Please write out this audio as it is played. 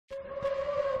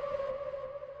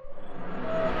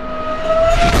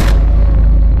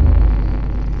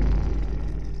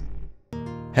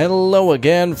Hello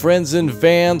again, friends and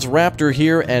fans, Raptor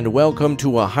here, and welcome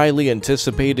to a highly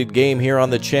anticipated game here on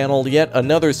the channel, yet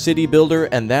another city builder,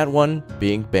 and that one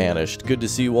being Banished. Good to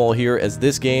see you all here, as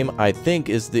this game, I think,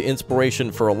 is the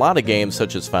inspiration for a lot of games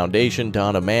such as Foundation,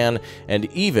 Dawn of Man, and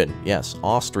even, yes,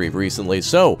 Ostriv recently.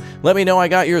 So, let me know I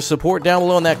got your support down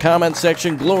below in that comment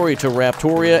section. Glory to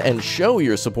Raptoria, and show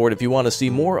your support if you want to see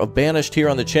more of Banished here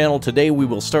on the channel. Today we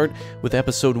will start with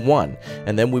episode 1,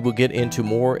 and then we will get into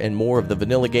more and more of the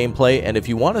vanilla gameplay, and if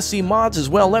you want to see mods as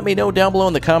well, let me know down below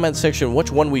in the comment section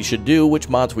which one we should do, which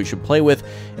mods we should play with,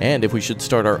 and if we should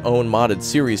start our own modded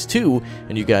series too,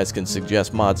 and you guys can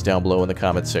suggest mods down below in the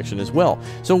comment section as well.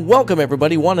 So welcome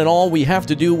everybody, one and all. We have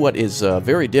to do what is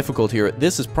very difficult here.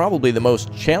 This is probably the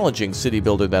most challenging city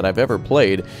builder that I've ever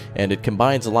played, and it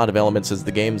combines a lot of elements as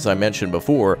the games I mentioned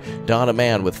before. Dawn of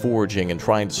Man with foraging and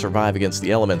trying to survive against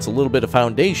the elements, a little bit of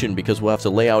Foundation because we'll have to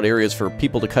lay out areas for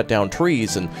people to cut down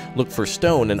trees and look for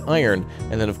stone and iron,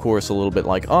 and then of course a little bit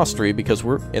like Ostriv because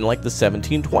we're in like the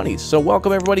 1720s. So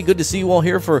welcome everybody, good to see you all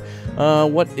here for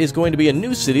what is going to be a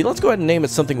new city. Let's go ahead and name it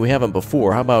something we haven't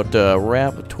before. How about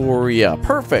Raptoria?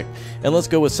 Perfect. And let's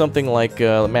go with something like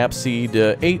map seed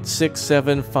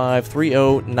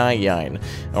 8675309.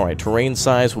 Alright, terrain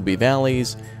size will be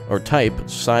valleys, or type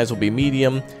size will be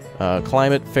medium.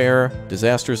 Climate fair,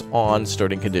 disasters on,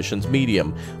 starting conditions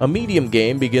medium. A medium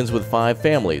game begins with 5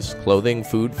 families. Clothing,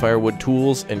 food, firewood,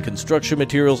 tools, and construction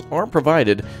materials are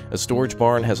provided. A storage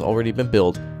barn has already been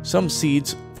built. Some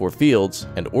seeds for fields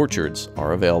and orchards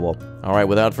are available. Alright,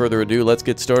 without further ado, let's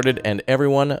get started. And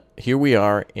everyone, here we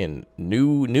are in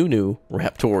new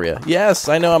Raptoria. Yes,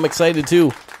 I know, I'm excited too.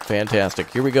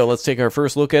 Fantastic. Here we go. Let's take our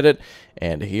first look at it.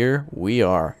 And here we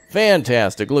are.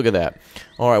 Fantastic. Look at that.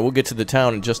 Alright, we'll get to the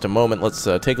town in just a moment. Let's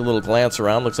take a little glance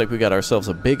around. Looks like we got ourselves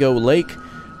a big old lake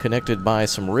connected by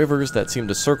some rivers that seem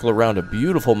to circle around a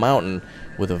beautiful mountain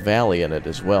with a valley in it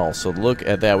as well. So look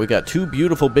at that. We got 2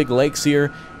 beautiful big lakes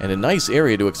here and a nice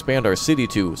area to expand our city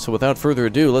to. So without further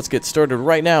ado, let's get started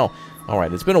right now.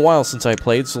 Alright, it's been a while since I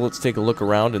played, so let's take a look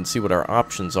around and see what our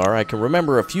options are. I can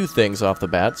remember a few things off the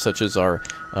bat, such as our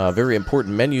very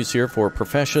important menus here for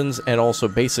professions and also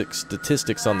basic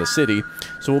statistics on the city.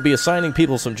 So we'll be assigning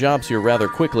people some jobs here rather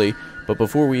quickly, but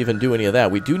before we even do any of that,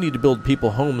 we do need to build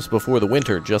people homes before the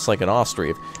winter, just like in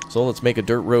Ostriv. So let's make a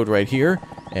dirt road right here,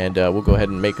 and we'll go ahead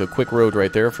and make a quick road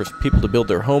right there for people to build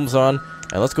their homes on.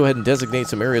 And let's go ahead and designate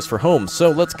some areas for homes.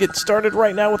 So let's get started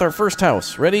right now with our first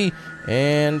house. Ready?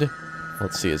 And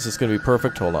let's see, is this going to be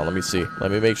perfect? Hold on, let me see.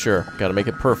 Let me make sure. Got to make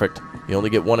it perfect. You only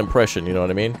get one impression, you know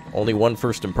what I mean? Only one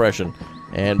first impression.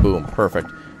 And boom,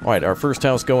 perfect. Alright, our first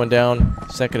house going down,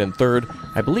 second and third.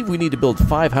 I believe we need to build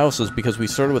 5 houses because we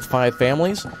started with 5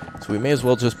 families, so we may as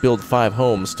well just build 5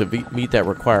 homes to meet that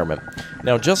requirement.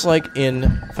 Now, just like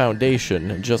in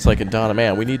Foundation, just like in Dawn of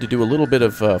Man, we need to do a little bit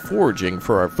of foraging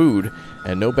for our food,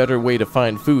 and no better way to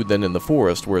find food than in the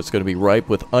forest, where it's going to be ripe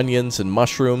with onions and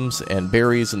mushrooms and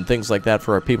berries and things like that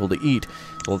for our people to eat.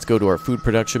 So let's go to our food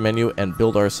production menu and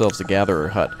build ourselves a gatherer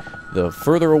hut. The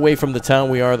further away from the town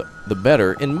we are, the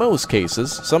better, in most cases.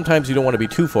 Sometimes you don't want to be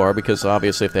too far, because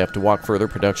obviously if they have to walk further,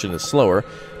 production is slower.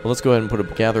 But let's go ahead and put a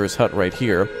gatherer's hut right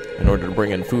here in order to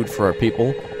bring in food for our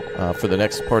people for the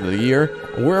next part of the year.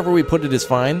 Wherever we put it is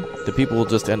fine. The people will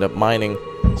just end up mining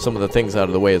some of the things out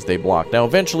of the way as they block. Now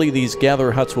eventually these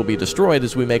gatherer huts will be destroyed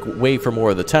as we make way for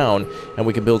more of the town, and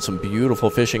we can build some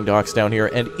beautiful fishing docks down here,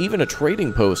 and even a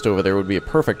trading post over there would be a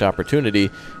perfect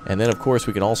opportunity. And then of course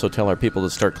we can also tell our people to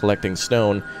start collecting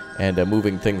stone and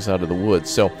moving things out of the woods.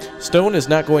 So stone is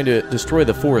not going to destroy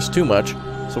the forest too much,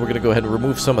 so we're going to go ahead and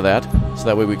remove some of that, so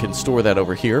that way we can store that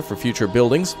over here for future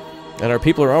buildings. And our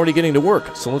people are already getting to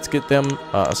work, so let's get them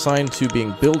assigned to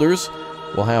being builders.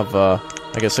 We'll have, I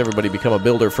guess, everybody become a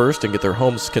builder first and get their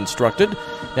homes constructed.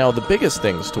 Now, the biggest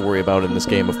things to worry about in this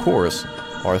game, of course,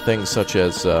 are things such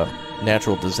as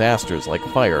natural disasters like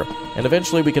fire. And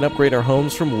eventually we can upgrade our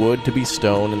homes from wood to be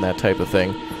stone and that type of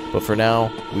thing. But for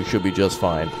now, we should be just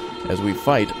fine as we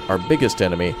fight our biggest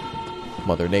enemy,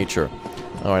 Mother Nature.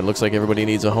 Alright, looks like everybody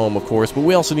needs a home, of course, but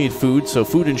we also need food, so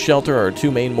food and shelter are our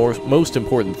 2 main most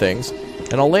important things.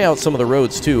 And I'll lay out some of the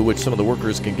roads, too, which some of the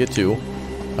workers can get to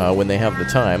when they have the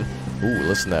time. Ooh,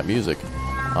 listen to that music.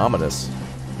 Ominous.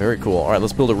 Very cool. Alright,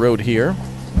 let's build a road here.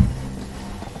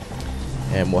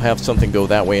 And we'll have something go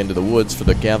that way into the woods for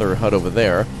the gatherer hut over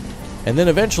there. And then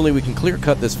eventually we can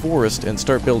clear-cut this forest and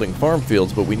start building farm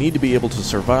fields, but we need to be able to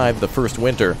survive the first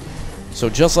winter. So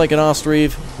just like in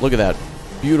Ostriv, look at that.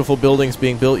 Beautiful buildings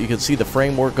being built. You can see the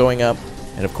framework going up,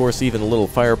 and of course even a little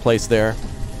fireplace there.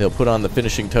 They'll put on the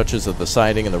finishing touches of the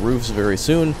siding and the roofs very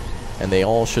soon, and they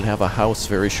all should have a house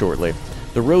very shortly.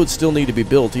 The roads still need to be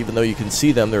built, even though you can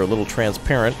see them. They're a little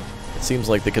transparent. It seems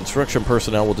like the construction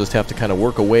personnel will just have to kind of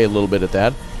work away a little bit at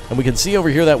that. And we can see over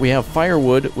here that we have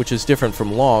firewood, which is different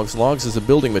from logs. Logs is a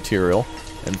building material,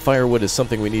 and firewood is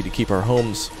something we need to keep our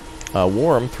homes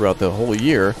warm throughout the whole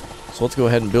year. So let's go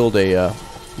ahead and build a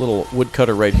little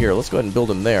woodcutter right here. Let's go ahead and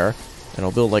build him there. And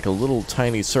I'll build like a little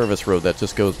tiny service road that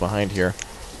just goes behind here.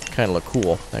 Kind of look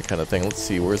cool, that kind of thing. Let's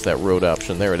see, where's that road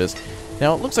option? There it is.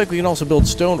 Now, it looks like we can also build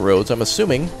stone roads. I'm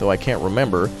assuming, though I can't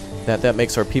remember, that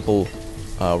makes our people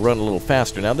run a little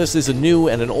faster. Now, this is a new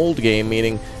and an old game,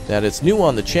 meaning that it's new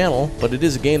on the channel, but it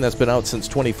is a game that's been out since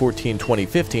 2014,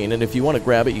 2015, and if you want to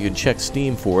grab it, you can check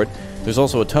Steam for it. There's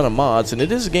also a ton of mods, and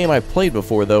it is a game I've played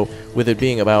before, though, with it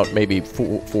being about maybe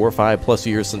 4 or 5 plus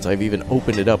years since I've even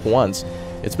opened it up once.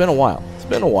 It's been a while. It's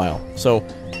been a while. So,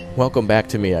 welcome back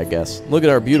to me, I guess. Look at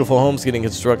our beautiful homes getting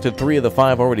constructed. 3 of the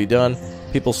 5 already done.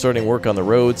 People starting work on the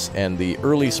roads, and the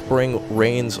early spring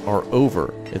rains are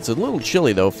over. It's a little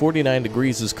chilly, though. 49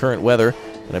 degrees is current weather,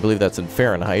 and I believe that's in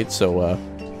Fahrenheit, so,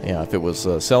 yeah, if it was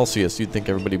Celsius, you'd think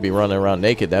everybody would be running around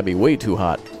naked. That'd be way too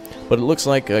hot. But it looks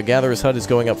like Gatherer's Hut is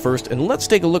going up first, and let's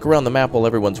take a look around the map while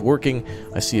everyone's working.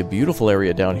 I see a beautiful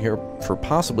area down here for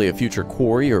possibly a future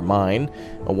quarry or mine,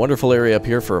 a wonderful area up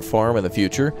here for a farm in the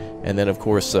future, and then, of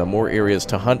course, more areas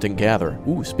to hunt and gather.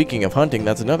 Ooh, speaking of hunting,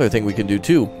 that's another thing we can do,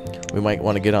 too. We might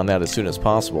want to get on that as soon as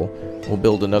possible. We'll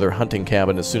build another hunting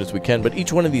cabin as soon as we can, but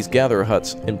each one of these Gatherer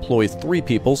Huts employs 3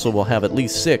 people, so we'll have at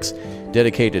least 6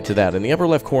 dedicated to that. In the upper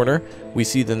left corner, we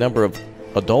see the number of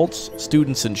adults,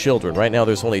 students, and children. Right now,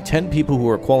 there's only 10 people who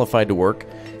are qualified to work.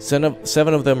 7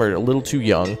 of them are a little too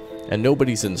young, and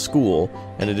nobody's in school,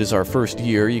 and it is our first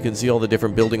year. You can see all the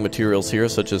different building materials here,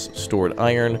 such as stored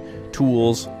iron,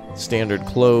 tools, standard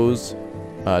clothes,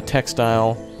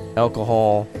 textile,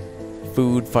 alcohol,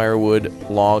 food, firewood,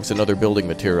 logs, and other building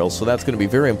materials. So that's going to be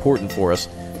very important for us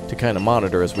to kind of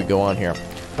monitor as we go on here.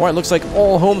 Alright, looks like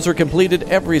all homes are completed,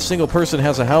 every single person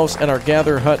has a house, and our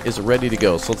Gatherer Hut is ready to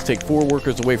go. So let's take 4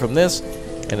 workers away from this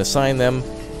and assign them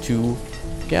to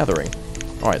gathering.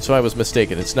 Alright, so I was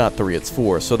mistaken, it's not 3, it's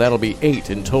 4, so that'll be 8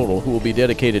 in total who will be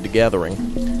dedicated to gathering.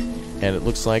 And it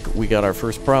looks like we got our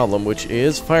first problem, which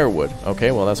is firewood.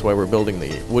 Okay, well that's why we're building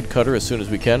the woodcutter as soon as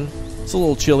we can. It's a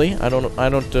little chilly, I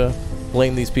don't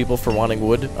blame these people for wanting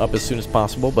wood up as soon as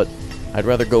possible, but I'd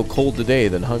rather go cold today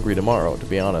than hungry tomorrow, to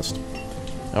be honest.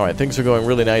 Alright, things are going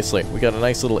really nicely. We got a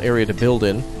nice little area to build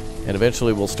in, and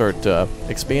eventually we'll start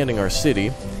expanding our city.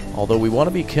 Although we want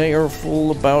to be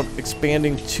careful about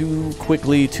expanding too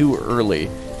quickly, too early.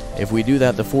 If we do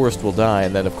that, the forest will die,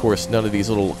 and then of course none of these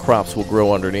little crops will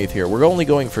grow underneath here. We're only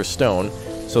going for stone,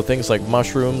 so things like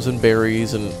mushrooms and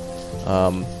berries, and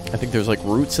I think there's like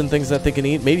roots and things that they can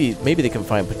eat. Maybe they can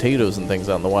find potatoes and things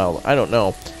out in the wild. I don't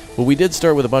know. But we did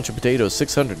start with a bunch of potatoes,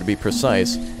 600 to be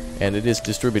precise. And it is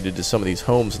distributed to some of these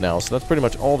homes now, so that's pretty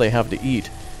much all they have to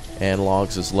eat, and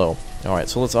logs is low. Alright,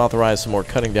 so let's authorize some more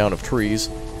cutting down of trees.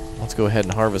 Let's go ahead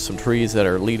and harvest some trees that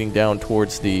are leading down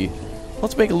towards the...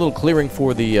 Let's make a little clearing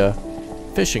for the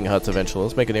fishing huts eventually.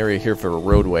 Let's make an area here for a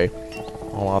roadway.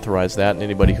 I'll authorize that, and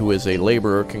anybody who is a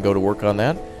laborer can go to work on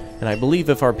that. And I believe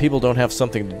if our people don't have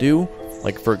something to do,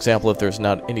 like for example if there's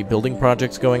not any building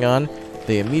projects going on,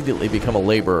 they immediately become a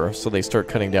laborer, so they start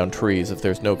cutting down trees if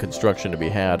there's no construction to be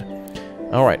had.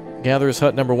 Alright, Gatherer's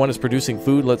Hut number 1 is producing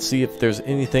food. Let's see if there's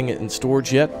anything in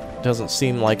storage yet. Doesn't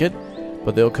seem like it,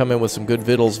 but they'll come in with some good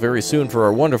victuals very soon for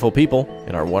our wonderful people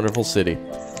in our wonderful city.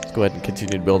 Let's go ahead and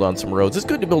continue to build on some roads. It's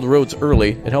good to build roads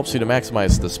early. It helps you to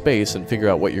maximize the space and figure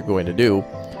out what you're going to do.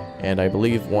 And I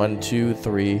believe 1, 2,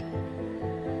 3,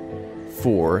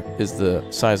 4 is the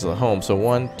size of the home. So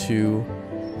 1, 2,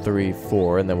 3,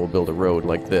 4, and then we'll build a road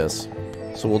like this.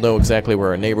 So we'll know exactly where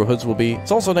our neighborhoods will be.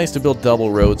 It's also nice to build double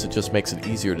roads. It just makes it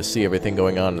easier to see everything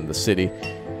going on in the city.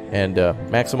 And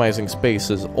maximizing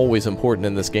space is always important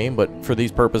in this game, but for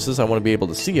these purposes, I want to be able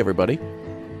to see everybody.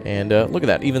 And look at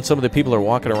that. Even some of the people are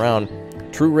walking around,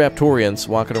 true Raptorians,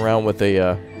 walking around with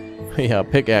a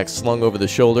pickaxe slung over the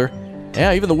shoulder.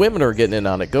 Yeah, even the women are getting in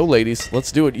on it. Go, ladies.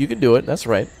 Let's do it. You can do it. That's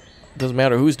right. It doesn't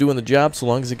matter who's doing the job so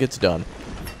long as it gets done.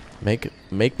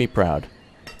 Make me proud.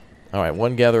 Alright,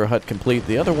 one Gatherer Hut complete.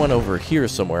 The other one over here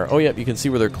somewhere. Oh, yeah, you can see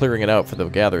where they're clearing it out for the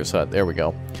Gatherer's Hut. There we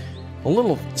go. A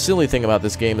little silly thing about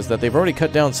this game is that they've already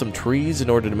cut down some trees in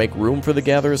order to make room for the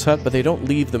Gatherer's Hut, but they don't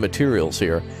leave the materials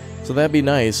here. So that'd be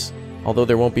nice Although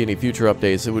there won't be any future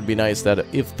updates, it would be nice that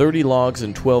if 30 logs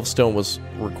and 12 stone was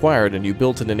required and you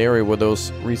built in an area where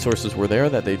those resources were there,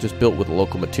 that they just built with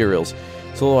local materials.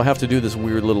 So they'll have to do this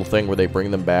weird little thing where they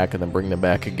bring them back and then bring them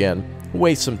back again.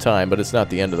 Waste some time, but it's not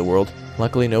the end of the world.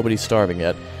 Luckily, nobody's starving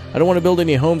yet. I don't want to build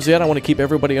any homes yet. I want to keep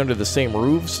everybody under the same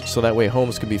roofs, so that way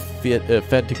homes can be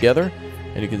fed together.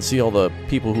 And you can see all the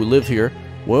people who live here.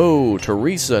 Whoa,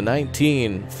 Teresa,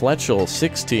 19. Fletchel,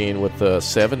 16, with a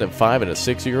 7 and 5 and a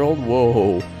 6-year-old.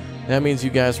 Whoa. That means you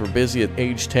guys were busy at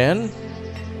age 10?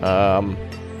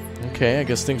 Okay, I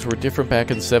guess things were different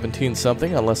back in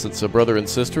 17-something, unless it's a brother and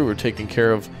sister who are taking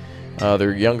care of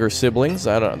their younger siblings.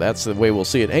 I don't know, that's the way we'll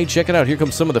see it. Hey, check it out, here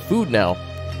comes some of the food now.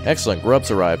 Excellent, grub's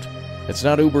arrived. It's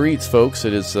not Uber Eats, folks,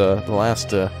 it is the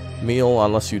last meal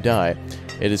unless you die.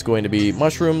 It is going to be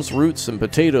mushrooms, roots, and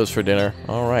potatoes for dinner.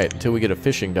 Alright, until we get a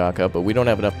fishing dock up, but we don't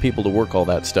have enough people to work all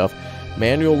that stuff.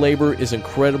 Manual labor is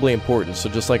incredibly important, so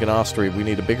just like in Austria, we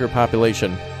need a bigger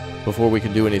population before we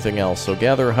can do anything else. So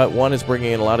Gatherer Hut 1 is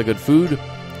bringing in a lot of good food,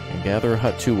 and Gatherer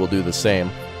Hut 2 will do the same.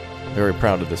 Very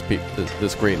proud of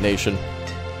this great nation,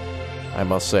 I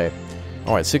must say.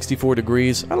 Alright, 64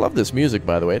 degrees. I love this music,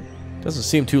 by the way. It doesn't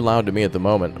seem too loud to me at the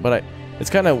moment, but it's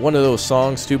kind of one of those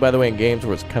songs, too, by the way, in games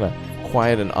where it's kind of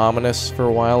quiet and ominous for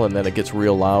a while, and then it gets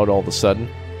real loud all of a sudden.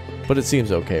 But it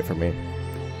seems okay for me.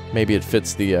 Maybe it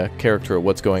fits the character of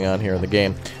what's going on here in the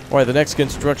game. Alright, the next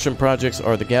construction projects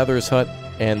are the Gatherer's Hut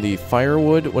and the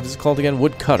firewood, what is it called again?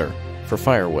 Wood cutter for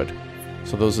firewood.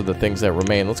 So those are the things that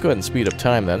remain. Let's go ahead and speed up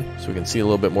time then, so we can see a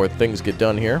little bit more things get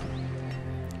done here.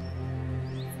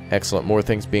 Excellent, more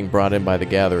things being brought in by the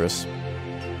gatherers.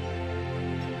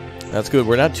 That's good,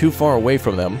 we're not too far away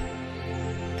from them.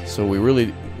 So we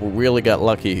really got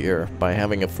lucky here by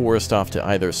having a forest off to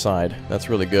either side. That's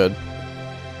really good.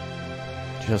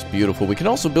 Just beautiful. We can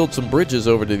also build some bridges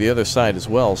over to the other side as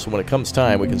well, so when it comes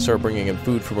time, we can start bringing in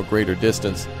food from a greater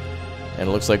distance. And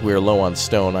it looks like we are low on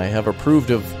stone. I have approved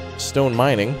of stone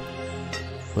mining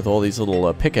with all these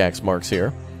little pickaxe marks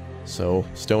here. So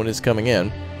stone is coming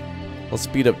in. Let's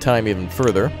speed up time even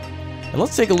further. And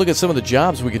let's take a look at some of the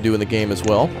jobs we can do in the game as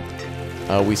well.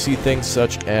 We see things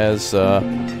such as,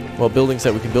 well, buildings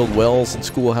that we can build wells and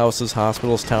schoolhouses,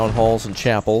 hospitals, town halls, and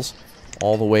chapels,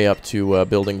 all the way up to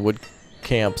building wood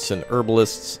camps and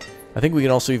herbalists. I think we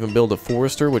can also even build a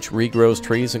forester, which regrows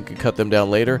trees and can cut them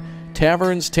down later.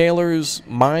 Taverns, tailors,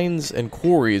 mines, and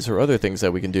quarries are other things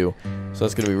that we can do. So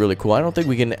that's going to be really cool. I don't think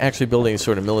we can actually build any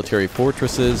sort of military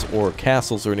fortresses or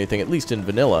castles or anything, at least in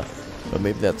vanilla. But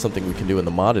maybe that's something we can do in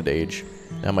the modded age.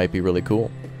 That might be really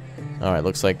cool. Alright,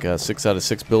 looks like 6 out of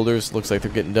 6 builders. Looks like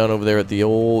they're getting done over there at the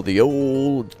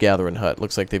old Gathering Hut.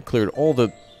 Looks like they've cleared all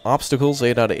the obstacles,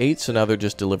 8 out of 8, so now they're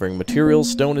just delivering materials.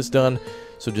 Stone is done,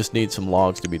 so just need some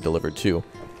logs to be delivered too,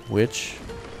 which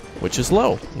is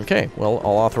low. Okay, well,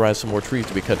 I'll authorize some more trees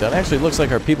to be cut down. Actually, it looks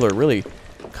like our people are really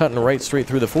cutting right straight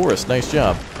through the forest. Nice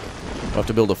job. We'll have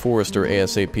to build a forester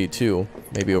ASAP too,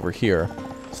 maybe over here,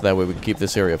 so that way we can keep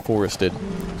this area forested,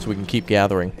 so we can keep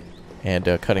gathering and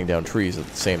cutting down trees at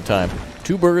the same time.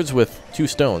 2 birds with 2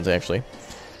 stones, actually.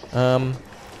 So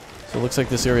it looks like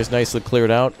this area is nicely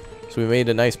cleared out. So we made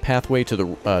a nice pathway to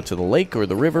the lake or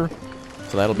the river,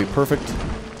 so that'll be perfect.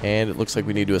 And it looks like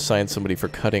we need to assign somebody for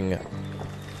cutting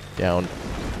down,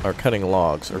 or cutting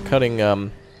logs, or cutting,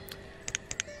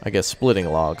 I guess, splitting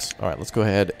logs. Alright, let's go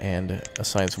ahead and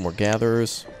assign some more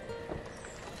gatherers.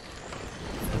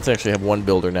 Let's actually have 1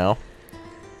 builder now.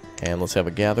 And let's have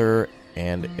a gatherer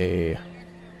and a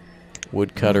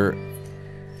woodcutter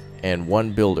and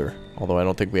 1 builder. Although I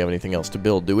don't think we have anything else to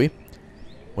build, do we?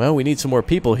 Well, we need some more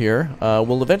people here.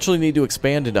 We'll eventually need to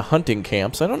expand into hunting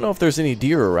camps. I don't know if there's any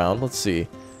deer around. Let's see.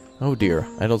 Oh dear,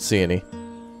 I don't see any.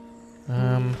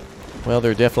 Well,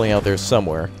 they're definitely out there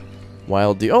somewhere.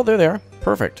 Wild deer. Oh, they're there.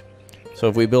 Perfect. So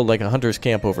if we build like a hunter's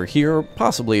camp over here,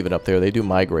 possibly even up there, they do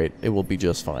migrate. It will be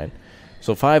just fine.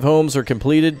 So 5 homes are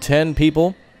completed, 10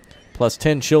 people, plus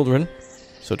 10 children.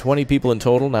 So 20 people in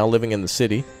total now living in the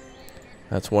city.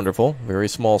 That's wonderful. Very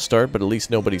small start, but at least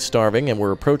nobody's starving. And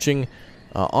we're approaching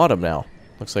autumn now.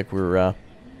 Looks like we're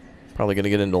probably going to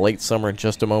get into late summer in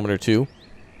just a moment or two.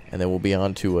 And then we'll be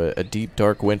on to a deep,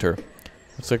 dark winter.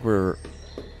 Looks like we're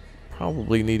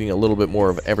probably needing a little bit more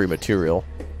of every material.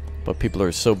 But people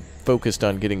are so focused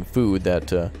on getting food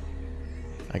that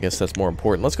I guess that's more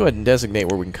important. Let's go ahead and designate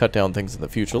where we can cut down things in the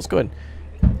future. Let's go ahead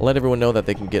and let everyone know that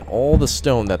they can get all the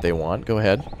stone that they want. Go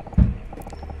ahead.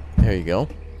 There you go.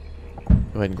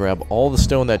 Go ahead and grab all the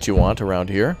stone that you want around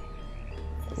here.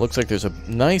 Looks like there's a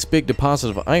nice big deposit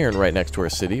of iron right next to our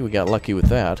city. We got lucky with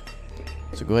that.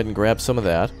 So go ahead and grab some of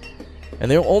that.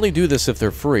 And they'll only do this if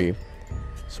they're free.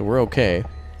 So we're okay.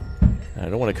 I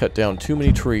don't want to cut down too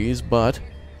many trees, but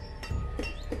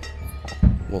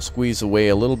we'll squeeze away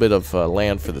a little bit of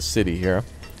land for the city here.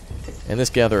 And this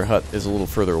gatherer hut is a little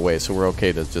further away, so we're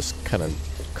okay to just kind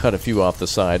of cut a few off the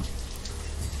side.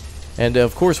 And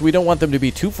of course, we don't want them to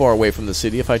be too far away from the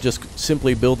city. If I just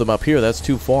simply build them up here, that's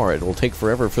too far. It will take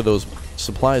forever for those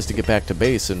supplies to get back to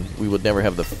base, and we would never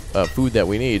have the food that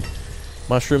we need.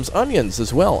 Mushrooms, onions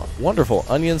as well. Wonderful.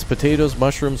 Onions, potatoes,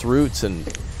 mushrooms, roots,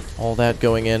 and all that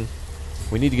going in.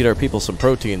 We need to get our people some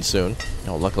protein soon.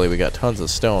 Oh, luckily we got tons of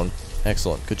stone.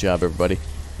 Excellent. Good job, everybody.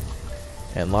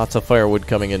 And lots of firewood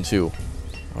coming in, too.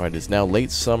 Alright, it's now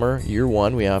late summer, year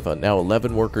 1. We have now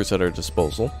 11 workers at our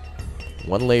disposal.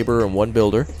 1 laborer and 1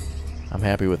 builder. I'm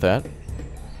happy with that.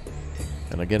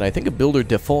 And again, I think a builder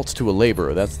defaults to a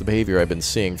laborer. That's the behavior I've been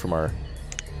seeing from our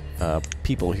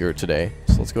people here today.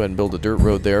 So let's go ahead and build a dirt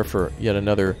road there for yet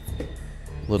another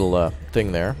little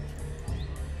thing there.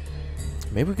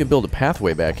 Maybe we can build a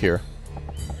pathway back here.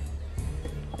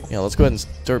 Yeah, let's go ahead and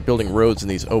start building roads in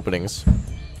these openings.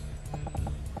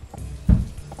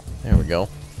 There we go.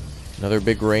 Another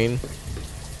big rain.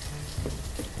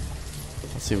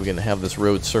 Let's see if we can have this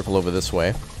road circle over this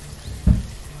way.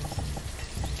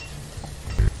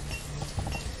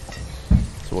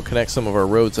 So we'll connect some of our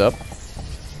roads up.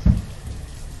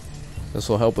 This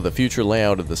will help with the future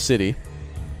layout of the city.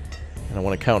 And I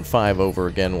want to count 5 over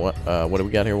again. What do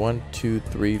we got here? 1, 2,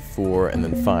 3, 4, and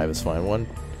then 5 is fine. 1,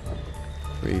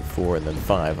 3, 4, and then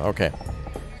 5. Okay.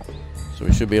 So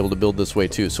we should be able to build this way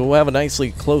too. So we'll have a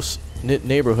nicely close-knit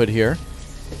neighborhood here.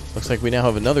 Looks like we now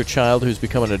have another child who's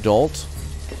become an adult.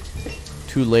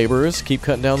 2 laborers. Keep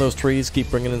cutting down those trees. Keep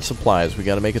bringing in supplies. We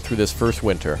got to make it through this first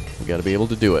winter. We got to be able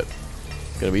to do it.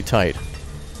 Got to be tight.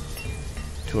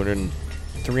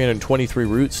 323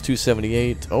 roots,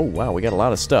 278. Oh, wow, we got a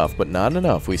lot of stuff, but not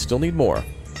enough. We still need more.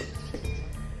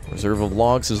 Reserve of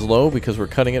logs is low because we're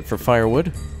cutting it for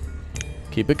firewood.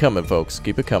 Keep it coming, folks.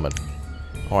 Keep it coming.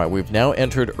 Alright, we've now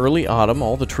entered early autumn.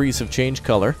 All the trees have changed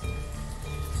color.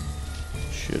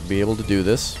 Should be able to do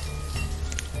this.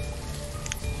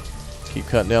 Keep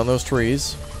cutting down those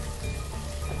trees.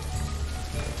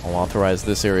 I'll authorize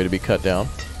this area to be cut down.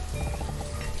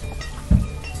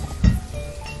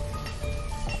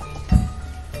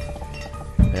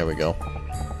 There we go.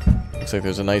 Looks like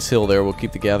there's a nice hill there. We'll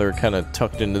keep the gatherer kind of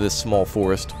tucked into this small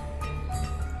forest.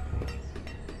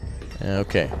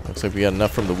 Okay, looks like we got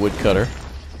enough from the woodcutter.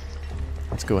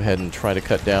 Let's go ahead and try to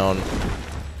cut down.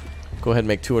 Go ahead and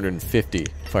make 250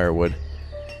 firewood.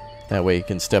 That way he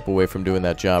can step away from doing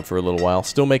that job for a little while.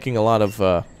 Still making a lot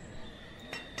of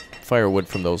firewood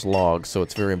from those logs, so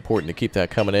it's very important to keep that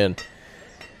coming in.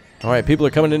 Alright, people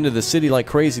are coming into the city like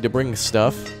crazy to bring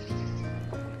stuff.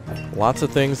 Lots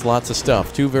of things, lots of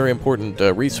stuff. 2 very important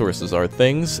resources are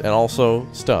things and also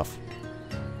stuff.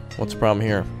 What's the problem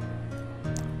here?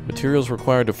 Materials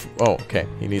required to... oh, okay.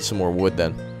 He needs some more wood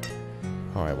then.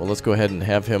 Alright, well, let's go ahead and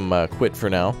have him quit for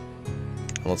now.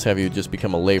 And let's have you just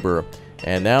become a laborer.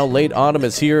 And now late autumn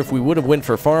is here. If we would have went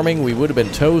for farming, we would have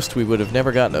been toast. We would have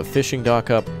never gotten a fishing dock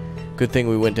up. Good thing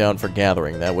we went down for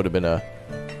gathering. That would have been a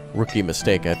rookie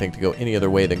mistake, I think, to go any other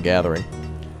way than gathering.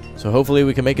 So hopefully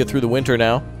we can make it through the winter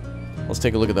now. Let's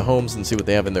take a look at the homes and see what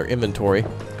they have in their inventory.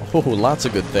 Oh, lots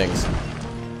of good things.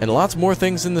 And lots more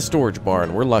things in the storage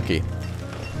barn. We're lucky.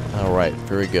 Alright,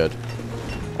 very good.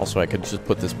 Also, I could just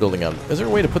put this building on... is there a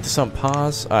way to put this on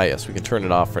pause? Ah, yes, we can turn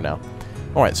it off for now.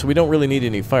 Alright, so we don't really need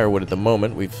any firewood at the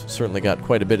moment. We've certainly got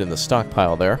quite a bit in the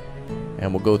stockpile there.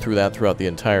 And we'll go through that throughout the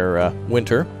entire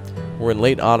winter. We're in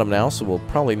late autumn now, so we'll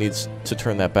probably need to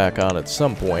turn that back on at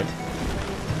some point.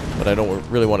 But I don't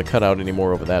really want to cut out any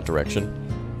more over that direction.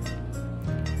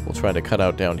 We'll try to cut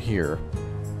out down here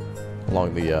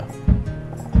along the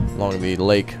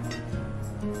lake.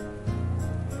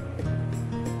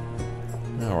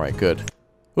 Alright, good.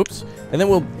 Oops. And then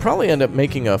we'll probably end up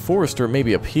making a forester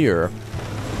maybe up here.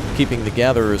 Keeping the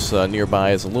gatherers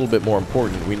nearby is a little bit more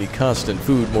important. We need constant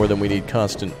food more than we need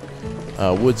constant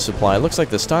wood supply. It looks like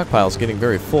the stockpile is getting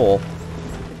very full.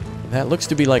 That looks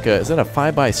to be like a... is that a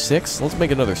 5x6? Let's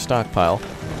make another stockpile.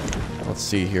 Let's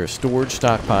see here. Storage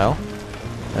stockpile.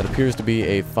 That appears to be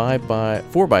a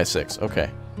 4x6. Okay.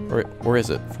 Or is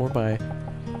it?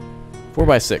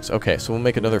 4x6. Okay, so we'll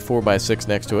make another 4x6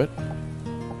 next to it.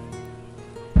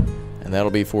 And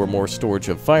that'll be for more storage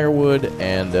of firewood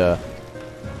and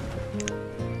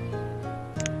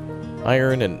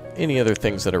iron and any other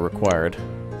things that are required.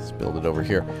 Let's build it over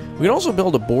here. We can also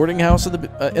build a boarding house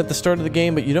at the start of the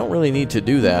game, but you don't really need to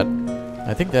do that.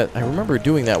 I think that I remember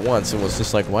doing that once and was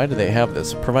just like, why do they have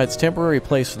this? It provides temporary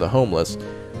place for the homeless.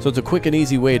 So it's a quick and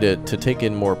easy way to take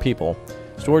in more people.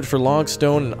 Storage for logs,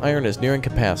 stone, and iron is nearing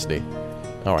capacity.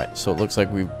 Alright, so it looks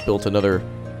like we've built another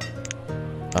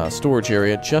storage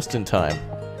area just in time.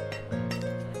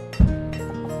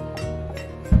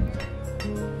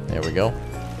 There we go.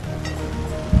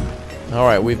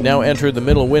 Alright, we've now entered the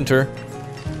middle of winter.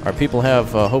 Our people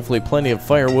have hopefully plenty of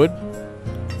firewood.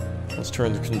 Let's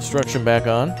turn the construction back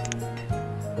on.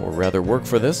 Or rather work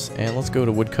for this. And let's go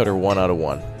to woodcutter 1 out of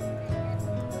 1.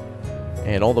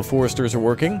 And all the foresters are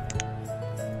working.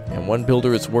 And one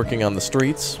builder is working on the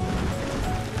streets.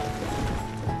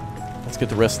 Let's get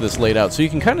the rest of this laid out. So you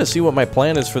can kind of see what my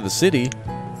plan is for the city.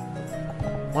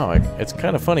 Wow, it's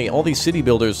kind of funny. All these city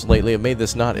builders lately have made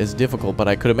this not as difficult, but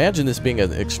I could imagine this being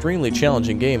an extremely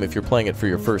challenging game if you're playing it for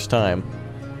your first time.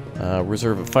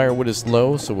 Reserve of firewood is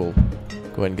low, so we'll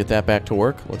go ahead and get that back to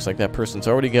work. Looks like that person's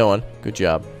already going. Good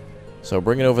job. So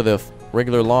bringing over the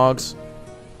regular logs,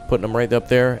 putting them right up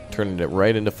there, turning it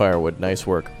right into firewood. Nice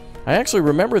work. I actually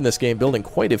remember in this game building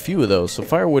quite a few of those, so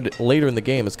firewood later in the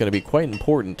game is going to be quite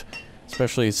important,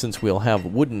 especially since we'll have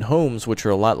wooden homes, which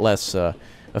are a lot less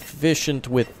efficient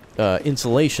with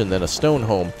insulation than a stone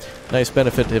home. Nice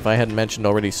benefit, if I hadn't mentioned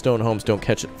already, stone homes don't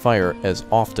catch fire as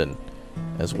often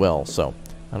as well, so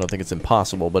I don't think it's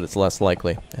impossible, but it's less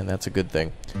likely, and that's a good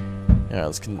thing. Alright,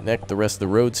 let's connect the rest of the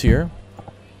roads here.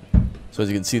 So as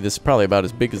you can see, this is probably about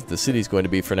as big as the city's going to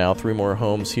be for now. 3 more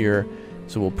homes here,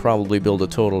 so we'll probably build a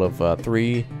total of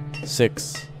 3,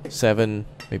 6, 7,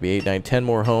 maybe 8, 9, 10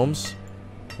 more homes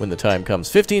when the time comes.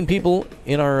 15 people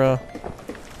in our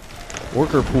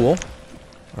worker pool,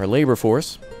 our labor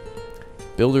force.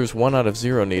 Builders 1 out of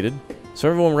 0 needed. So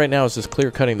everyone right now is just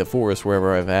clear cutting the forest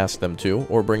wherever I've asked them to,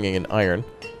 or bringing in iron.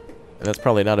 And that's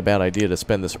probably not a bad idea to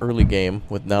spend this early game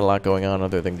with not a lot going on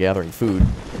other than gathering food,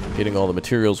 getting all the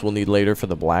materials we'll need later for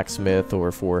the blacksmith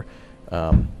or for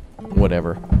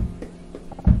whatever.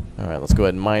 Alright, let's go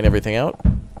ahead and mine everything out.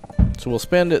 So we'll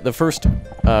spend the first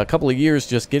couple of years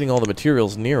just getting all the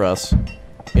materials near us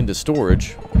into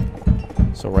storage.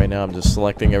 So right now I'm just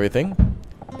selecting everything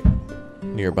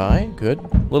nearby. Good.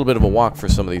 A little bit of a walk for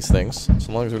some of these things.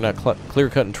 So long as we're not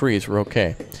clear-cutting trees, we're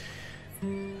okay.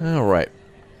 Alright.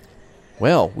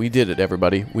 Well, we did it,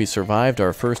 everybody. We survived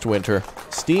our first winter.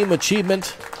 Steam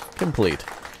achievement complete.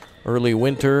 Early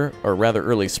winter, or rather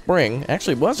early spring.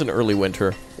 Actually, it was an early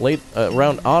winter. Late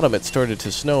around autumn it started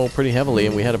to snow pretty heavily,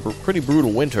 and we had a pretty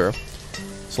brutal winter.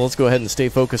 So let's go ahead and stay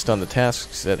focused on the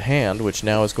tasks at hand, which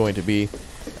now is going to be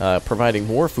providing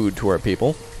more food to our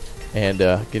people and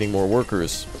getting more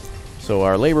workers. So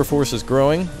our labor force is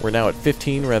growing. We're now at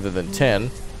 15 rather than 10.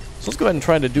 So let's go ahead and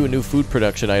try to do a new food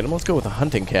production item. Let's go with a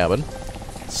hunting cabin.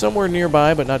 Somewhere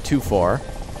nearby, but not too far.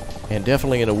 And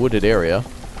definitely in a wooded area.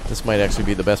 This might actually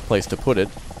be the best place to put it.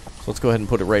 So let's go ahead and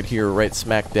put it right here, right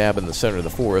smack dab in the center of the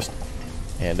forest.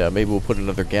 And maybe we'll put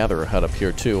another gatherer hut up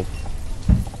here too.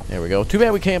 There we go. Too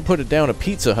bad we can't put it down a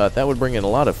Pizza Hut. That would bring in a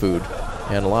lot of food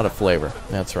and a lot of flavor.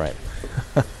 That's right.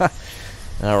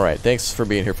 Alright, thanks for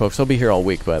being here, folks. I'll be here all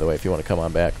week, by the way, if you want to come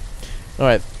on back.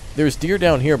 Alright, there's deer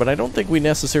down here, but I don't think we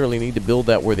necessarily need to build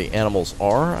that where the animals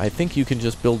are. I think you can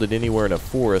just build it anywhere in a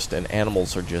forest and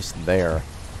animals are just there.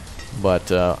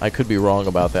 But I could be wrong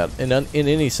about that. In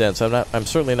any sense, I'm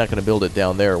certainly not going to build it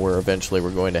down there where eventually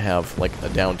we're going to have like a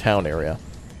downtown area.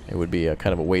 It would be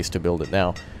kind of a waste to build it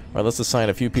now. Alright, let's assign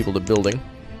a few people to building.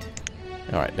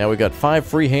 Alright, now we got 5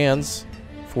 free hands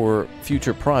for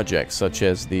future projects, such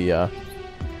as the oh,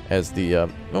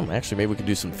 actually, maybe we could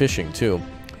do some fishing, too.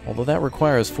 Although that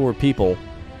requires 4 people,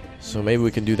 so maybe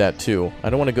we can do that, too. I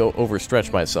don't want to go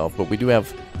overstretch myself, but we do have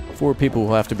 4 people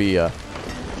who have to be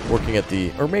working at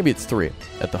the, or maybe it's 3,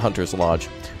 at the Hunter's Lodge.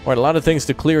 Alright, a lot of things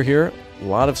to clear here. A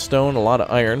lot of stone, a lot of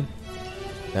iron.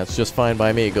 That's just fine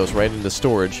by me. It goes right into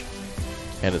storage,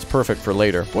 and it's perfect for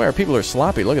later. Boy, our people are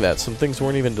sloppy. Look at that. Some things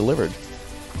weren't even delivered.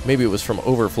 Maybe it was from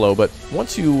overflow, but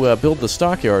once you build the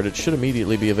stockyard, it should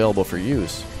immediately be available for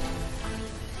use.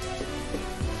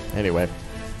 Anyway.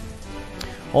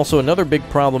 Also, another big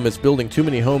problem is building too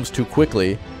many homes too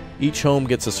quickly. Each home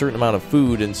gets a certain amount of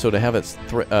food, and so to have it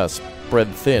spread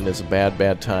thin is a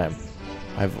bad time.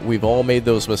 We've all made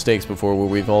those mistakes before where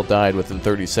we've all died within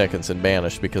 30 seconds and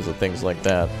banished because of things like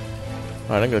that.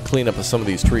 Alright, I'm going to clean up some of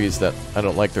these trees that I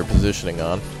don't like their positioning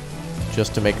on,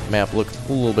 just to make the map look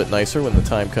a little bit nicer when the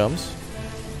time comes.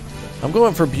 I'm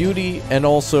going for beauty and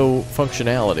also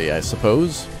functionality, I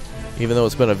suppose. Even though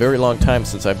it's been a very long time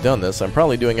since I've done this, I'm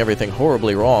probably doing everything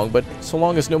horribly wrong, but so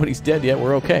long as nobody's dead yet,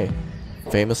 we're okay.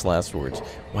 Famous last words.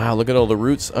 Wow, look at all the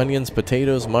roots, onions,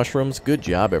 potatoes, mushrooms. Good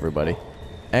job, everybody.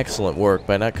 Excellent work.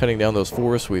 By not cutting down those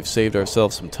forests, we've saved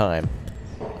ourselves some time.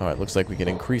 Alright, looks like we can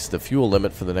increase the fuel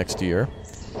limit for the next year.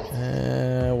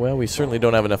 Well, we certainly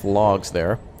don't have enough logs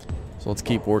there. So let's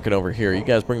keep working over here. You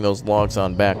guys bring those logs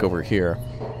on back over here.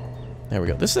 There we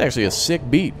go. This is actually a sick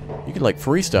beat. You can, like,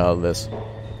 freestyle this.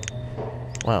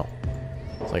 Wow.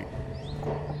 It's like...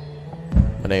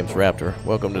 My name's Raptor.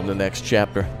 Welcome to the next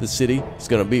chapter. The city is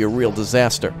going to be a real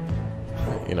disaster.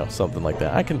 You know, something like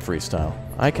that. I can freestyle.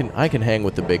 I can hang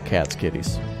with the big cats,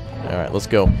 kitties. Alright, let's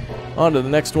go. On to the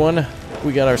next one.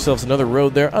 We got ourselves another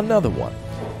road there. Another one.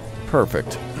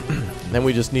 Perfect. Then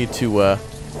we just need to,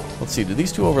 let's see, do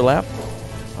these two overlap?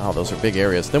 Wow, those are big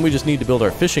areas. Then we just need to build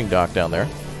our fishing dock down there.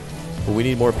 But we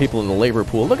need more people in the labor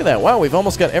pool. Look at that. Wow, we've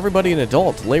almost got everybody an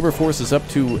adult. Labor force is up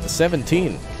to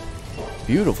 17.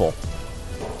 Beautiful.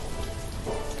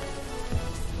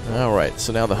 Alright,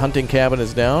 so now the hunting cabin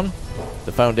is down.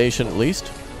 The foundation, at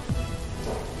least.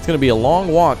 It's going to be a long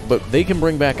walk, but they can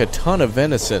bring back a ton of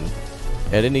venison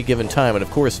at any given time. And,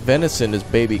 of course, venison is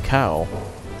baby cow.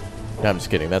 No, I'm just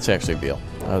kidding. That's actually veal.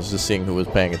 I was just seeing who was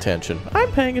paying attention.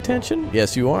 I'm paying attention.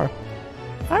 Yes, you are.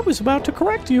 I was about to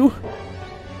correct you.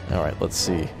 Alright, let's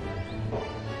see.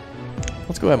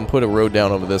 Let's go ahead and put a road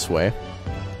down over this way.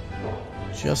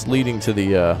 Just leading to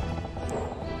the,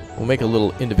 we'll make a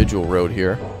little individual road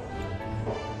here.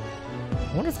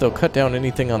 I wonder if they'll cut down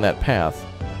anything on that path.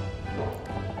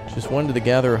 Just one to the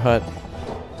Gatherer Hut,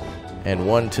 and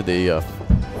one to the,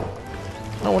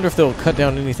 I wonder if they'll cut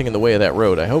down anything in the way of that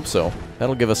road. I hope so.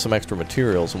 That'll give us some extra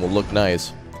materials and will look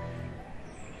nice.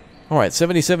 Alright,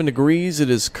 77 degrees. It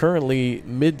is currently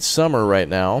midsummer right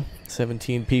now.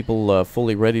 17 people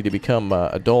fully ready to become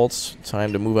adults.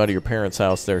 Time to move out of your parents'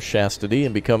 house there, Chastity,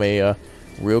 and become a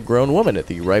real grown woman at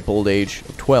the ripe old age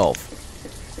of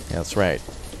 12. That's right.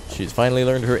 She's finally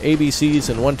learned her ABCs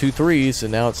and 1, 2, 3s,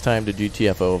 and now it's time to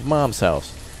GTFO of Mom's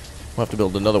house. We'll have to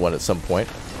build another one at some point.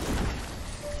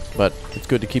 But it's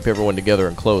good to keep everyone together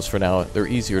and close for now. They're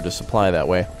easier to supply that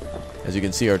way. As you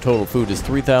can see, our total food is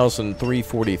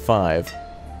 3,345.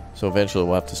 So eventually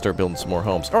we'll have to start building some more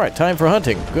homes. Alright, time for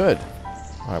hunting. Good.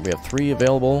 Alright, we have 3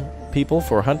 available people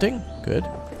for hunting. Good.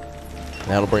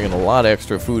 That'll bring in a lot of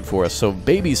extra food for us. So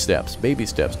baby steps, baby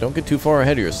steps. Don't get too far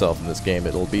ahead of yourself in this game.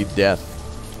 It'll be death.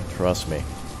 Trust me.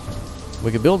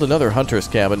 We could build another hunter's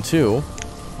cabin too.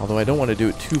 Although I don't want to do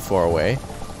it too far away.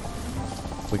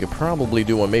 We could probably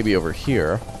do one maybe over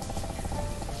here.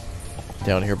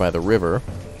 Down here by the river.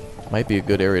 Might be a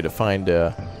good area to find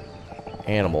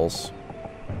animals.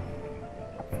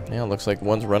 Yeah, looks like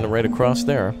one's running right across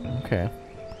there. Okay.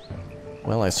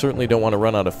 Well, I certainly don't want to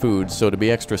run out of food, so to be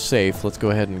extra safe, let's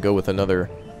go ahead and go with another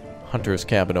hunter's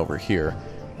cabin over here.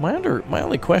 My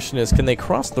only question is, can they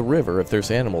cross the river if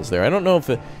there's animals there? I don't know if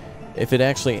it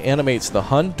actually animates the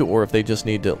hunt, or if they just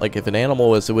need to, like, if an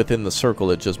animal is within the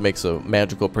circle, it just makes a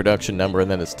magical production number,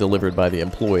 and then it's delivered by the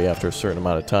employee after a certain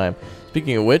amount of time.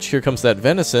 Speaking of which, here comes that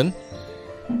venison.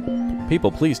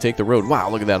 People, please take the road. Wow,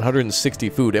 look at that, 160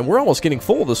 food, and we're almost getting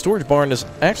full. The storage barn is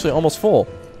actually almost full.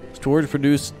 Storage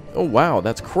produced, oh wow,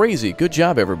 that's crazy. Good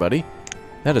job, everybody.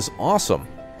 That is awesome.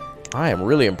 I am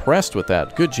really impressed with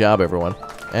that. Good job, everyone.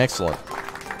 Excellent.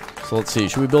 So let's see,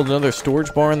 should we build another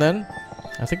storage barn then?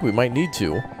 I think we might need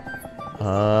to.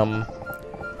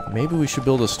 Maybe we should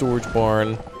build a storage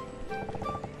barn.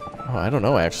 Oh, I don't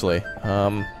know, actually.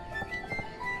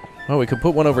 Well, we could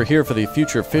put one over here for the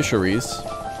future fisheries.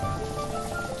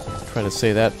 Try to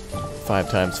say that 5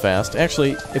 times fast.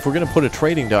 Actually, if we're going to put a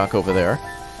trading dock over there,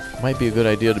 it might be a good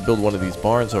idea to build one of these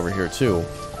barns over here, too.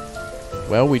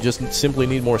 Well, we just simply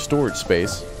need more storage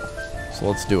space. So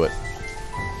let's do it.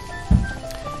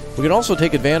 We can also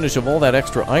take advantage of all that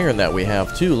extra iron that we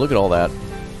have, too. Look at all that.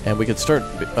 And we could start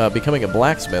becoming a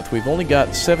blacksmith. We've only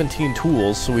got 17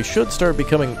 tools, so we should start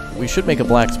becoming... We should make a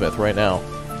blacksmith right now.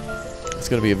 It's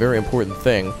going to be a very important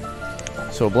thing.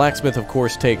 So a blacksmith, of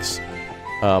course, takes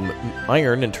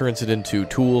iron and turns it into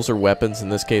tools or weapons. In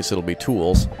this case, it'll be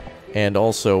tools. And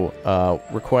also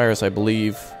requires, I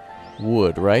believe,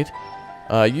 wood, right?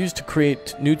 Used to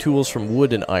create new tools from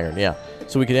wood and iron, yeah.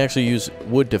 So we can actually use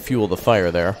wood to fuel the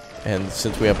fire there. And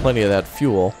since we have plenty of that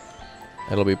fuel,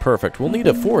 that'll be perfect. We'll need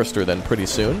a forester then pretty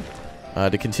soon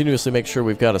to continuously make sure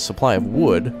we've got a supply of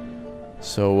wood.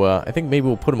 So I think maybe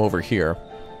we'll put them over here.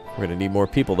 We're going to need more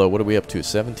people, though. What are we up to?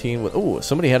 17? Oh,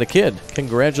 somebody had a kid.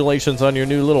 Congratulations on your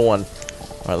new little one.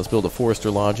 All right, let's build a forester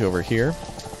lodge over here.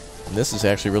 And this is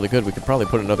actually really good. We could probably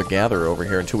put another gatherer over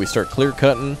here until we start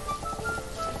clear-cutting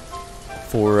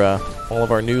for all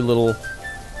of our new little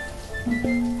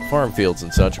farm fields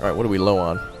and such. All right, what are we low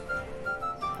on?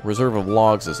 Reserve of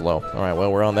logs is low. All right,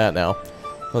 well, we're on that now.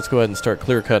 Let's go ahead and start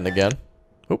clear-cutting again.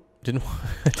 Oh, didn't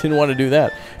want to do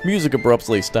that. Music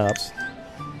abruptly stops.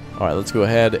 All right, let's go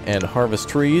ahead and harvest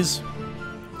trees.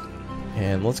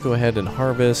 And let's go ahead and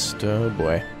harvest, oh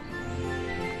boy.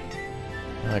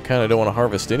 I kind of don't want to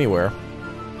harvest anywhere.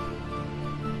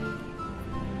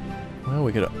 Well,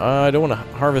 we could... I don't want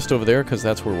to harvest over there because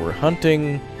that's where we're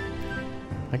hunting.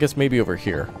 I guess maybe over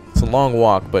here. It's a long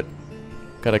walk, but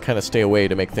gotta kind of stay away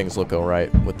to make things look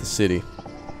alright with the city.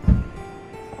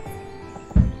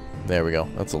 There we go.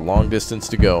 That's a long distance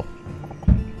to go.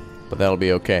 But that'll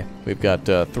be okay. We've got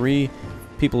 3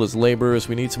 people as laborers.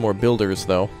 We need some more builders,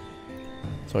 though.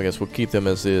 So I guess we'll keep them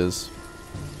as is.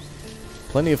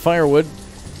 Plenty of firewood.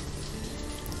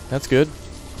 That's good.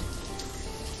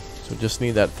 So just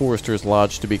need that forester's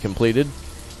lodge to be completed.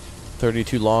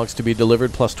 32 logs to be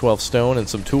delivered, plus 12 stone and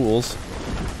some tools.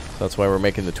 So that's why we're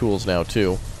making the tools now,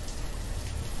 too.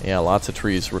 Yeah, lots of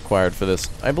trees required for this.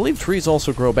 I believe trees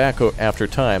also grow back after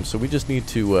time, so we just need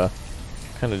to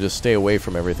kind of just stay away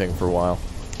from everything for a while.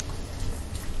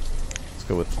 Let's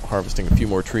go with harvesting a few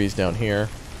more trees down here.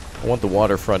 I want the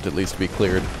waterfront at least to be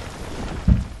cleared.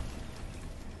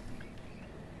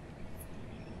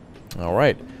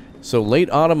 Alright, so late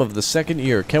autumn of the 2nd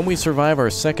year. Can we survive our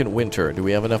 2nd winter? Do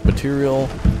we have enough material?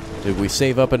 Did we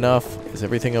save up enough? Is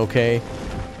everything okay?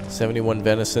 71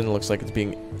 venison, looks like it's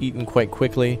being eaten quite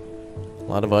quickly. A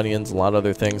lot of onions, a lot of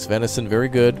other things. Venison, very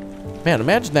good. Man,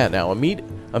 imagine that now.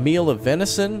 A meal of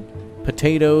venison,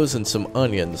 potatoes, and some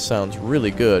onions. Sounds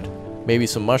really good. Maybe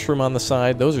some mushroom on the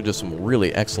side. Those are just some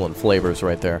really excellent flavors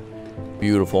right there.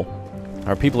 Beautiful.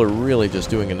 Our people are really just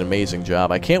doing an amazing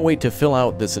job. I can't wait to fill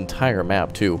out this entire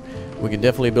map, too. We can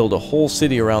definitely build a whole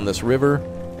city around this river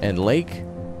and lake.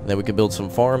 And then we can build some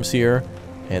farms here.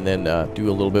 And then do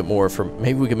a little bit more for...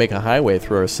 Maybe we can make a highway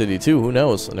through our city, too. Who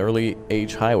knows? An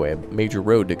early-age highway. A major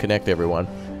road to connect everyone.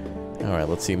 Alright,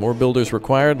 let's see. More builders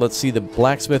required. Let's see the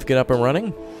blacksmith get up and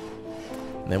running.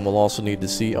 And then we'll also need to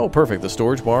see... Oh, perfect. The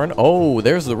storage barn. Oh,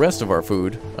 there's the rest of our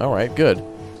food. Alright, good.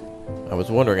 I was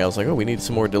wondering. I was like, oh, we need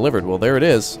some more delivered. Well, there it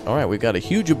is. Alright, we've got a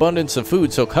huge abundance of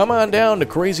food. So come on down to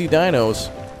Crazy Dinos.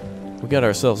 We got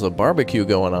ourselves a barbecue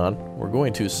going on. We're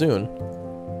going to soon.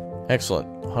 Excellent.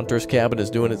 Hunter's cabin is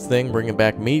doing its thing, bringing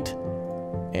back meat.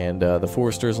 And the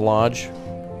Forester's Lodge.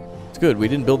 It's good. We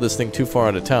didn't build this thing too far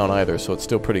out of town either, so it's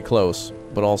still pretty close.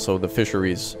 But also the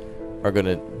fisheries are going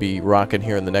to be rocking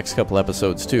here in the next couple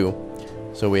episodes too.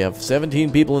 So we have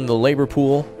 17 people in the labor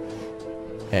pool.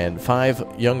 And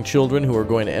 5 young children who are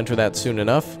going to enter that soon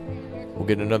enough. We'll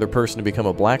get another person to become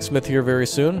a blacksmith here very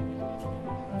soon.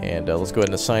 And let's go ahead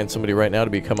and assign somebody right now to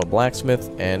become a blacksmith.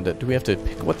 And do we have to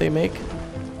pick what they make?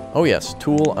 Oh yes,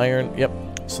 tool, iron, yep.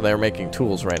 So they're making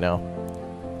tools right now.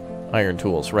 Iron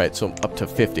tools, right, so up to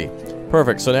 50.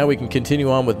 Perfect, so now we can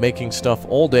continue on with making stuff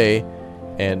all day,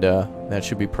 and that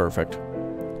should be perfect.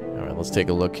 Alright, let's take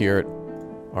a look here at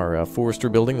our forester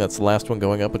building. That's the last one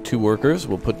going up with 2 workers.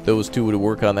 We'll put those 2 to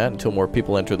work on that until more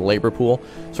people enter the labor pool.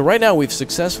 So right now we've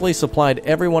successfully supplied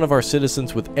every one of our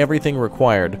citizens with everything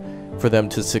required for them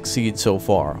to succeed so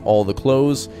far. All the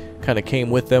clothes kind of came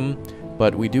with them.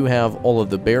 But we do have all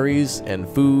of the berries and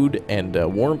food and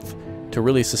warmth to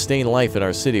really sustain life in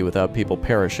our city without people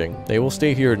perishing. They will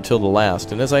stay here until the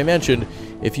last. And as I mentioned,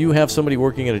 if you have somebody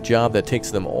working at a job that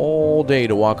takes them all day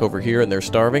to walk over here and they're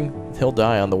starving, they'll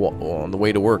die on the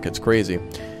way to work. It's crazy.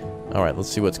 Alright, let's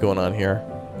see what's going on here.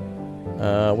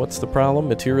 What's the problem?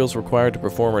 Materials required to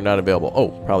perform are not available. Oh,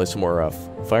 probably some more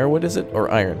firewood, is it? Or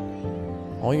iron?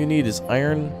 All you need is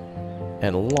iron...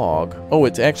 and log. Oh,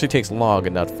 it actually takes log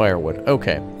and not firewood.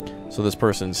 Okay. So this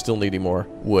person's still needing more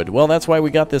wood. Well, that's why we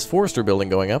got this forester building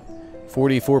going up.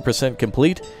 44%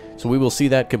 complete. So we will see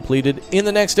that completed in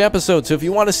the next episode. So if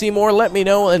you want to see more, let me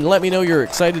know. And let me know you're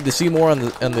excited to see more on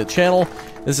the channel.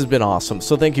 This has been awesome.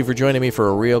 So thank you for joining me for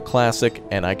a real classic.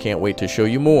 And I can't wait to show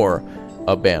you more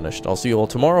of Banished. I'll see you all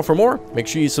tomorrow for more. Make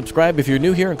sure you subscribe if you're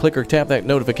new here and click or tap that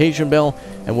notification bell.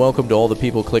 And welcome to all the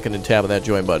people clicking and tapping that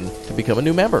join button to become a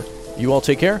new member. You all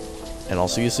take care, and I'll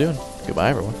see you soon. Goodbye,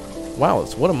 everyone. Wow,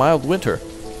 what a mild winter.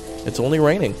 It's only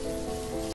raining.